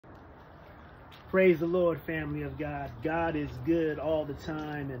Praise the Lord, family of God. God is good all the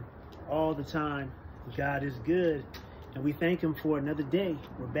time, and all the time, God is good. And we thank him for another day.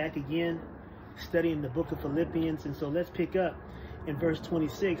 We're back again studying the book of Philippians. And so let's pick up in verse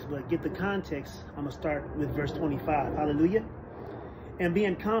 26, but get the context. I'm going to start with verse 25. Hallelujah. And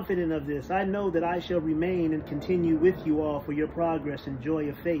being confident of this, I know that I shall remain and continue with you all for your progress and joy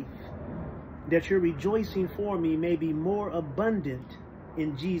of faith, that your rejoicing for me may be more abundant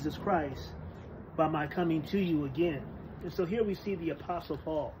in Jesus Christ by my coming to you again. And so here we see the Apostle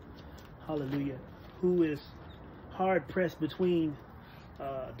Paul, hallelujah, who is hard pressed between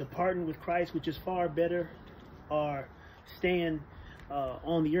departing with Christ, which is far better, or staying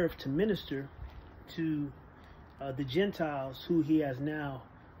on the earth to minister to the Gentiles who he has now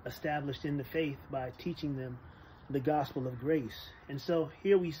established in the faith by teaching them the gospel of grace. And so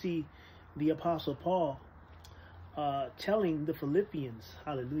here we see the Apostle Paul telling the Philippians,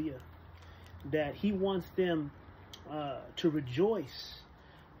 hallelujah, that he wants them to rejoice.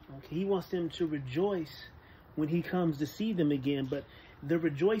 Okay, he wants them to rejoice when he comes to see them again. But the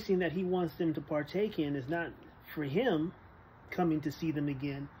rejoicing that he wants them to partake in is not for him coming to see them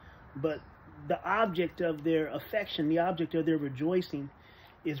again, but the object of their affection, the object of their rejoicing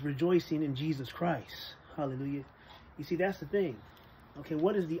is rejoicing in Jesus Christ. Hallelujah. You see, that's the thing. Okay,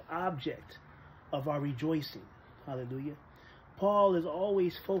 what is the object of our rejoicing? Hallelujah. Paul is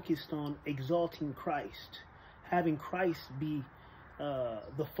always focused on exalting Christ, having Christ be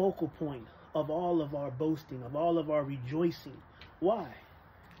the focal point of all of our boasting, of all of our rejoicing. Why?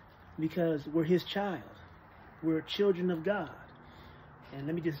 Because we're his child. We're children of God. And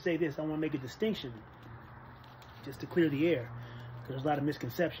let me just say this. I want to make a distinction just to clear the air, because there's a lot of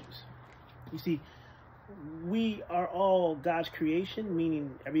misconceptions. You see, we are all God's creation,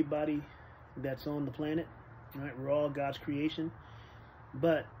 meaning everybody that's on the planet. Right? We're all God's creation,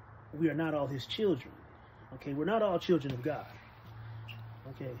 but we are not all his children. Okay, we're not all children of God.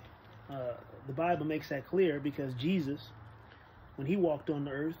 Okay, the Bible makes that clear, because Jesus, when he walked on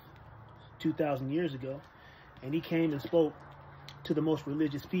the earth 2,000 years ago, and he came and spoke to the most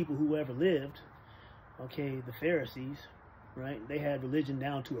religious people who ever lived, okay, the Pharisees, right? They had religion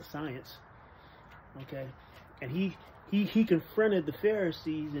down to a science, okay? And he confronted the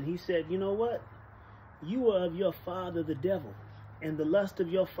Pharisees, and he said, you know what? You are of your father, the devil, and the lust of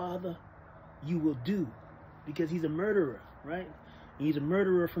your father you will do, because he's a murderer, right? He's a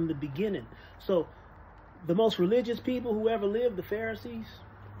murderer from the beginning. So the most religious people who ever lived, the Pharisees,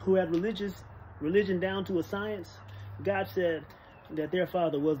 who had religion down to a science, God said that their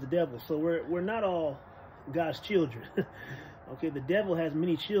father was the devil. So we're not all God's children. Okay, the devil has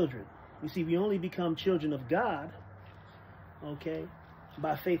many children. You see, we only become children of God, okay,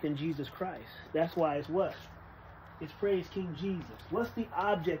 by faith in Jesus Christ. That's why it's what? It's praise King Jesus. What's the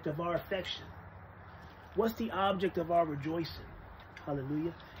object of our affection? What's the object of our rejoicing?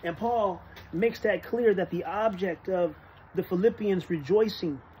 Hallelujah. And Paul makes that clear, that the object of the Philippians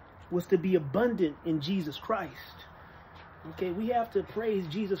rejoicing was to be abundant in Jesus Christ. Okay, we have to praise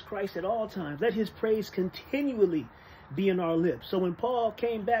Jesus Christ at all times. Let his praise continually be in our lips. So when Paul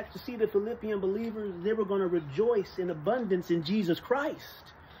came back to see the Philippian believers, they were going to rejoice in abundance in Jesus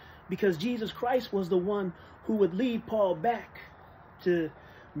Christ, because Jesus Christ was the one who would lead Paul back to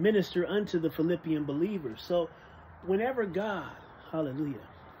minister unto the Philippian believers. So whenever God, hallelujah,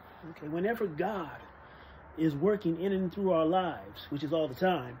 okay, whenever God is working in and through our lives, which is all the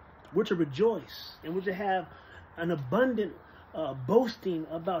time, we're to rejoice, and we're to have an abundant boasting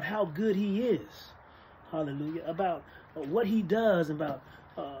about how good he is. Hallelujah. About what he does, about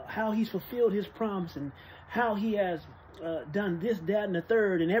how he's fulfilled his promise, and how he has done this, that, and the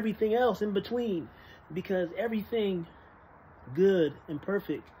third, and everything else in between, because everything good and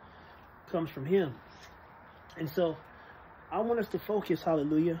perfect comes from him. And so I want us to focus,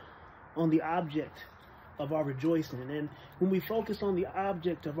 hallelujah, on the object of our rejoicing. And when we focus on the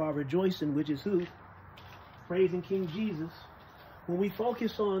object of our rejoicing, which is who? Praising King Jesus. When we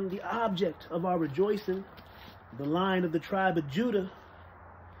focus on the object of our rejoicing, the Lion of the tribe of Judah,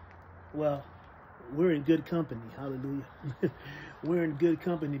 well, we're in good company. Hallelujah. We're in good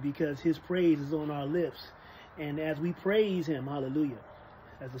company, because his praise is on our lips. And as we praise him, hallelujah,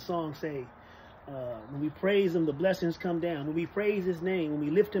 as the song say, when we praise him, the blessings come down. When we praise his name, when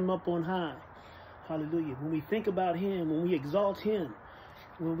we lift him up on high, hallelujah, when we think about him, when we exalt him,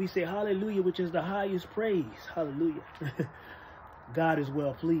 when we say hallelujah, which is the highest praise, hallelujah, God is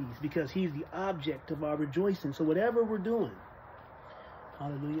well pleased, because he's the object of our rejoicing. So whatever we're doing,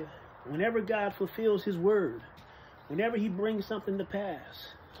 hallelujah, whenever God fulfills his word, whenever he brings something to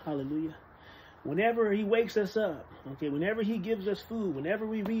pass, hallelujah, Whenever he wakes us up, okay, whenever he gives us food, whenever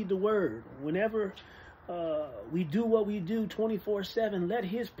we read the word, whenever we do what we do 24/7, let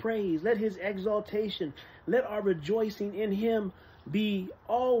his praise, let his exaltation, let our rejoicing in him be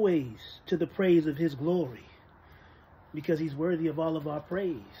always to the praise of his glory, because he's worthy of all of our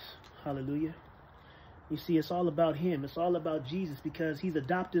praise. Hallelujah. You see, it's all about him. It's all about Jesus, because he's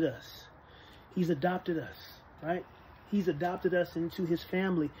adopted us. He's adopted us, right? He's adopted us into his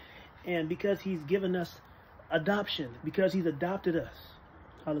family. And because he's given us adoption, because he's adopted us,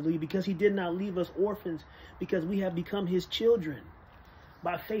 hallelujah, because he did not leave us orphans, because we have become his children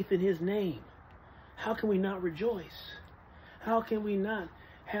by faith in his name, how can we not rejoice? How can we not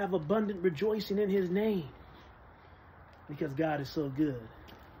have abundant rejoicing in his name? Because God is so good,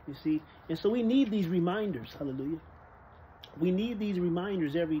 you see. And so we need these reminders, hallelujah. We need these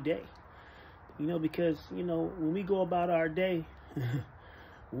reminders every day, you know, because, you know, when we go about our day,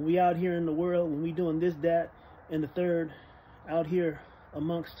 when we out here in the world, when we doing this, that, and the third, out here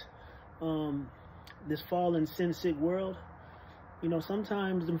amongst this fallen, sin-sick world, you know,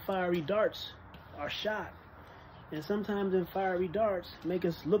 sometimes them fiery darts are shot. And sometimes them fiery darts make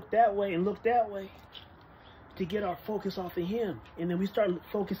us look that way and look that way to get our focus off of him. And then we start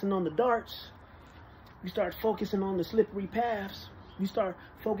focusing on the darts. We start focusing on the slippery paths. We start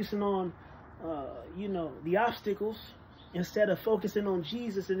focusing on, you know, the obstacles, instead of focusing on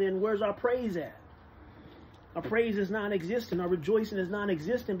Jesus. And then where's our praise at? Our praise is non-existent. Our rejoicing is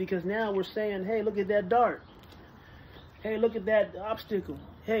non-existent, because now we're saying, hey, look at that dart. Hey, look at that obstacle.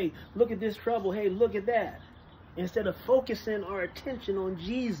 Hey, look at this trouble. Hey, look at that. Instead of focusing our attention on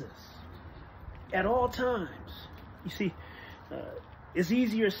Jesus at all times. You see, it's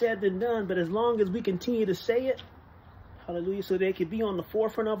easier said than done, but as long as we continue to say it, hallelujah, so they can be on the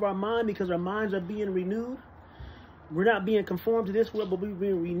forefront of our mind, because our minds are being renewed. We're not being conformed to this world, but we're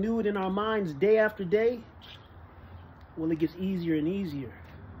being renewed in our minds day after day. Well, it gets easier and easier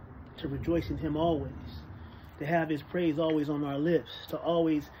to rejoice in him always, to have his praise always on our lips, to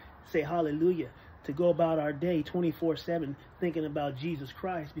always say hallelujah, to go about our day 24/7 thinking about Jesus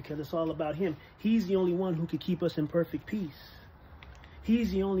Christ, because it's all about him. He's the only one who can keep us in perfect peace.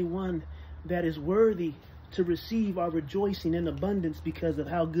 He's the only one that is worthy to receive our rejoicing in abundance, because of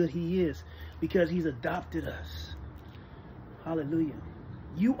how good he is, because he's adopted us. Hallelujah.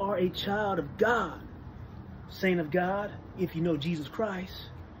 You are a child of God, saint of God. If you know Jesus Christ,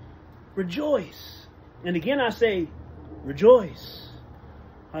 rejoice. And again, I say, rejoice.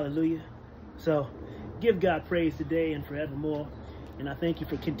 Hallelujah. So give God praise today and forevermore. And I thank you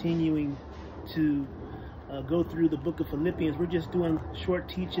for continuing to go through the book of Philippians. We're just doing short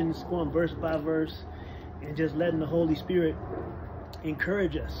teachings, going verse by verse, and just letting the Holy Spirit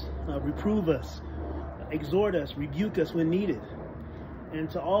encourage us, reprove us, exhort us, rebuke us when needed, and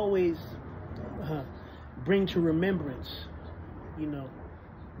to always bring to remembrance, you know,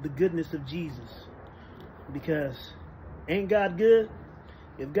 the goodness of Jesus. Because ain't God good?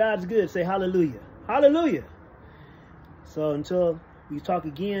 If God's good, say hallelujah. Hallelujah. So until we talk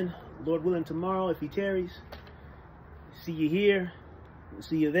again, Lord willing, tomorrow, if he tarries, see you here,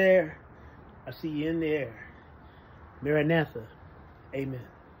 see you there, I see you in the air. Maranatha. Amen.